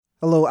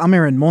Hello, I'm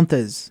Aaron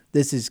Montes.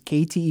 This is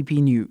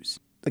KTEP News.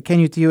 The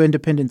Canutillo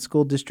Independent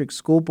School District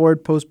School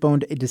Board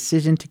postponed a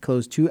decision to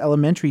close 2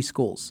 elementary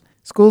schools.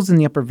 Schools in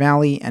the Upper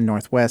Valley and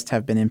Northwest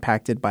have been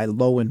impacted by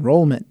low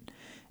enrollment,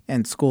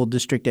 and school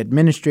district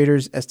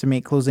administrators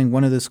estimate closing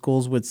one of the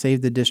schools would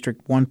save the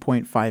district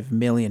 $1.5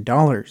 million.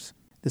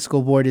 The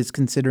school board is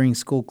considering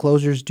school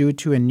closures due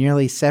to a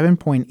nearly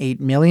 $7.8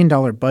 million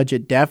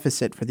budget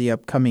deficit for the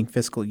upcoming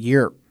fiscal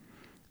year.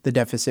 The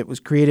deficit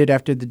was created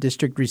after the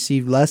district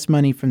received less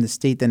money from the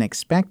state than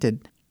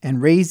expected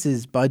and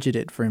raises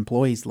budgeted for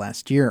employees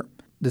last year.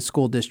 The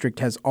school district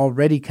has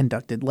already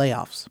conducted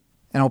layoffs.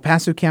 And El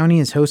Paso County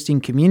is hosting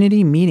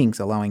community meetings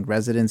allowing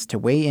residents to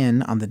weigh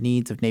in on the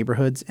needs of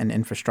neighborhoods and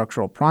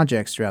infrastructural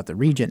projects throughout the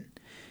region.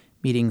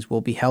 Meetings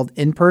will be held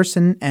in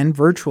person and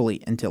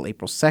virtually until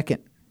April 2nd.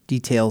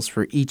 Details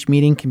for each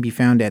meeting can be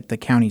found at the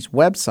county's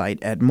website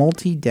at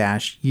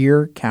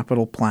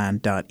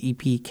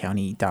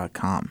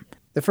multi-yearcapitalplan.epcounty.com.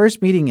 The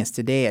first meeting is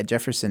today at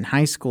Jefferson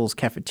High School's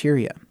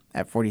cafeteria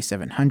at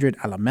 4700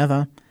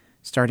 Alameda,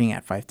 starting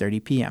at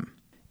 5:30 p.m.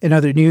 In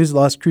other news,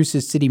 Las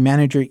Cruces City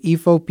Manager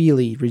Ifo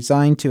Pili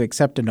resigned to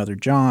accept another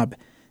job.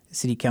 The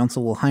City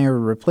Council will hire a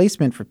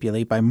replacement for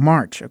Pili by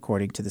March,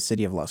 according to the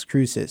City of Las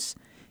Cruces.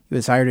 He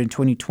was hired in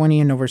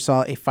 2020 and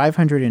oversaw a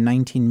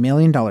 $519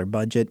 million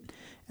budget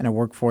and a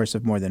workforce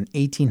of more than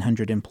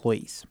 1,800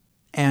 employees.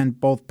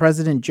 And both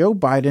President Joe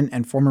Biden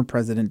and former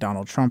President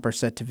Donald Trump are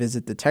set to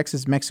visit the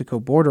Texas-Mexico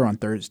border on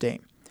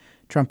Thursday.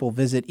 Trump will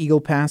visit Eagle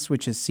Pass,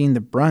 which has seen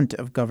the brunt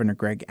of Governor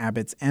Greg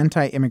Abbott's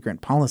anti-immigrant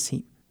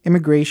policy.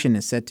 Immigration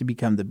is set to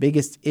become the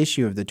biggest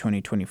issue of the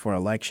 2024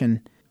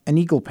 election, and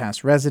Eagle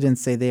Pass residents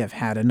say they have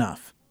had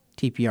enough.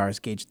 TPR's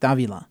Gage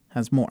Davila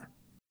has more.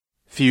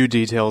 Few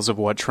details of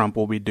what Trump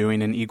will be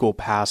doing in Eagle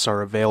Pass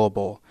are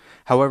available.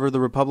 However, the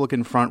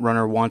Republican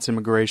frontrunner wants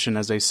immigration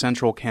as a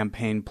central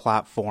campaign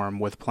platform,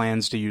 with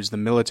plans to use the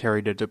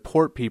military to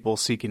deport people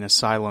seeking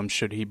asylum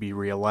should he be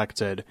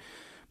reelected.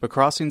 But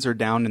crossings are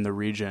down in the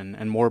region,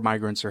 and more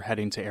migrants are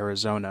heading to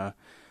Arizona.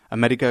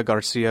 America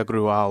Garcia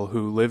Grual,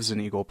 who lives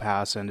in Eagle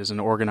Pass and is an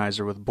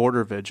organizer with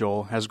Border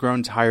Vigil, has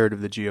grown tired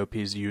of the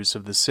GOP's use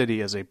of the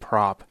city as a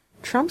prop.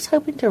 Trump's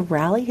hoping to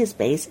rally his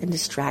base and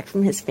distract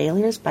from his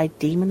failures by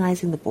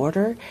demonizing the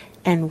border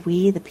and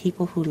we, the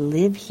people who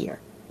live here.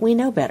 We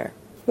know better.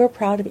 We're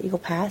proud of Eagle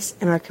Pass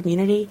and our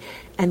community,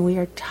 and we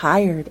are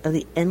tired of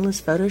the endless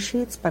photo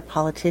shoots by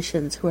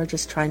politicians who are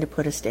just trying to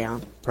put us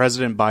down.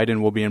 President Biden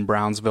will be in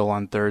Brownsville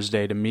on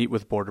Thursday to meet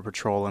with Border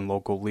Patrol and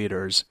local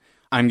leaders.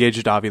 I'm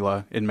Gage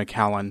Davila in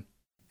McAllen.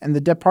 And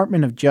the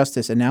Department of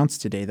Justice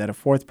announced today that a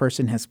fourth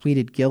person has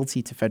pleaded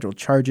guilty to federal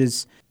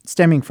charges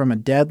stemming from a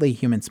deadly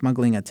human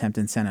smuggling attempt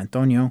in San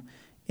Antonio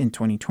in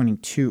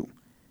 2022.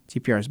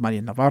 TPR's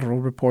Maria Navarro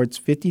reports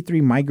 53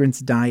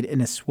 migrants died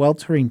in a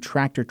sweltering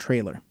tractor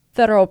trailer.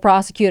 Federal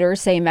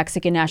prosecutors say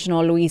Mexican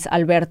national Luis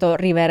Alberto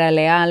Rivera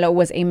Leal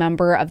was a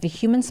member of the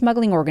human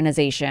smuggling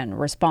organization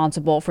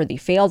responsible for the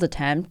failed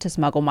attempt to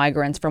smuggle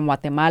migrants from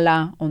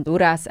Guatemala,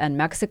 Honduras, and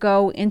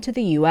Mexico into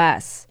the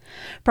U.S.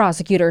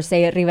 Prosecutors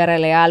say Rivera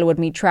Leal would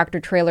meet tractor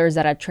trailers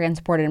that had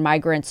transported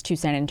migrants to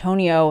San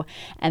Antonio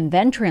and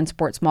then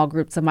transport small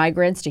groups of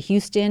migrants to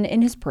Houston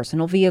in his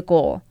personal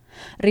vehicle.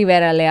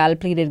 Rivera Leal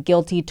pleaded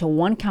guilty to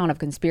 1 count of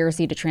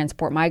conspiracy to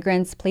transport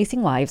migrants,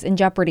 placing lives in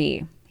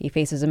jeopardy. He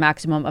faces a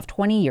maximum of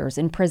 20 years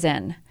in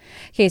prison.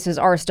 Cases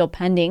are still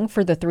pending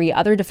for the 3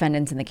 other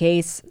defendants in the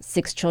case.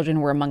 6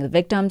 children were among the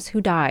victims who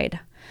died.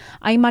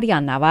 I'm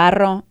Maria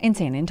Navarro in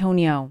San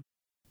Antonio.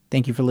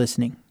 Thank you for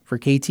listening. For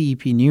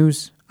KTEP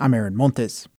News, I'm Aaron Montes.